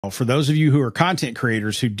For those of you who are content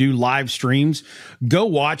creators who do live streams, go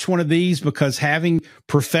watch one of these, because having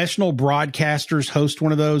professional broadcasters host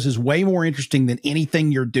one of those is way more interesting than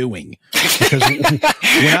anything you're doing. Because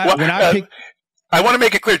I want to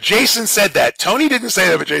make it clear. Jason said that. Tony didn't say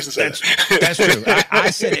that, but Jason said that. That's true. I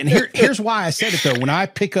said it. And here's why I said it, though. When I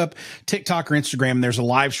pick up TikTok or Instagram, there's a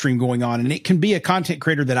live stream going on, and it can be a content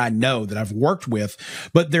creator that I know, that I've worked with,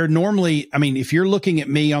 but they're normally, I mean, if you're looking at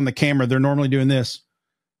me on the camera, they're normally doing this.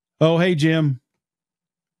 Oh, hey, Jim.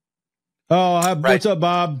 Oh, what's up,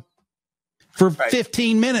 Bob? For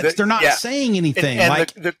 15 minutes, they're not saying anything.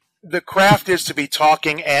 And the craft is to be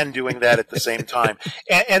talking and doing that at the same time.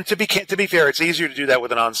 And to be fair, it's easier to do that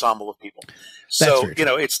with an ensemble of people. So,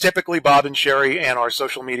 it's typically Bob and Sherry and our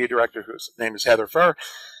social media director, whose name is Heather Furr,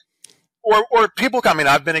 or people come in.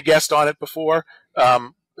 I've been a guest on it before.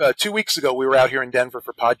 2 weeks ago, we were out here in Denver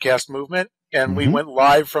for Podcast Movement, and we went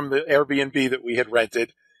live from the Airbnb that we had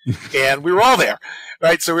rented. And we were all there,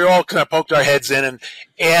 right? So we all kind of poked our heads in,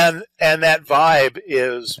 and that vibe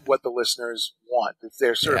is what the listeners want.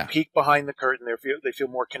 They're sort of peek behind the curtain. They feel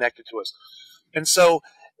more connected to us, and so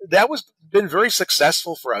that been very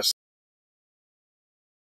successful for us.